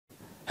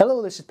Hello,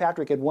 this is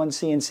Patrick at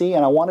OneCNC,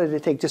 and I wanted to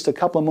take just a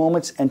couple of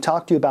moments and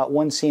talk to you about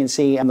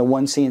OneCNC and the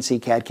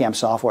OneCNC CAD CAM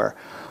software.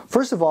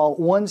 First of all,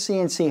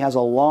 OneCNC has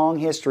a long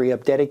history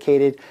of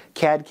dedicated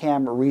CAD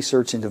CAM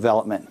research and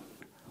development.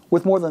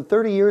 With more than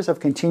 30 years of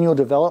continual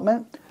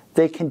development,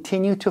 they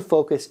continue to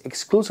focus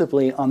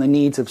exclusively on the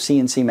needs of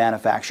CNC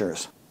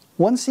manufacturers.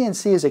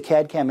 OneCNC as a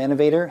CAD CAM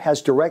innovator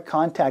has direct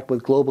contact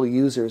with global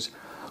users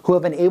who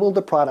have enabled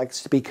the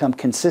products to become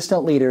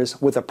consistent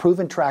leaders with a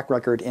proven track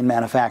record in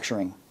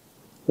manufacturing.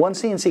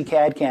 OneCNC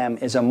CAD CAM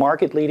is a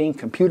market-leading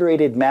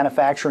computer-aided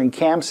manufacturing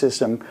CAM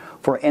system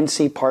for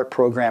NC part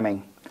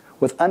programming.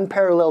 With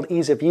unparalleled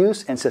ease of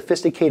use and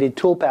sophisticated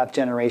toolpath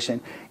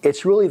generation,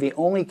 it's really the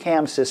only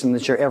CAM system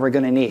that you're ever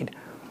going to need.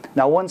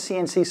 Now,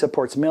 OneCNC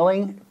supports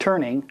milling,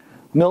 turning,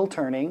 mill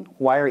turning,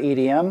 wire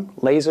EDM,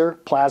 laser,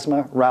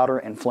 plasma, router,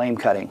 and flame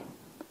cutting.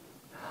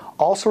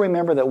 Also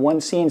remember that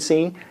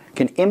OneCNC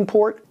can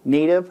import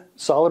native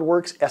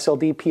Solidworks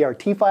SLD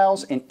PRT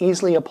files and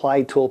easily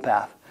apply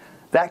toolpath.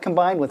 That,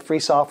 combined with free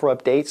software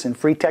updates and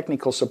free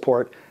technical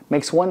support,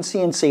 makes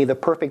OneCNC the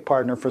perfect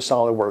partner for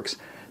SolidWorks.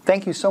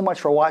 Thank you so much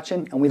for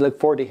watching, and we look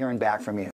forward to hearing back from you.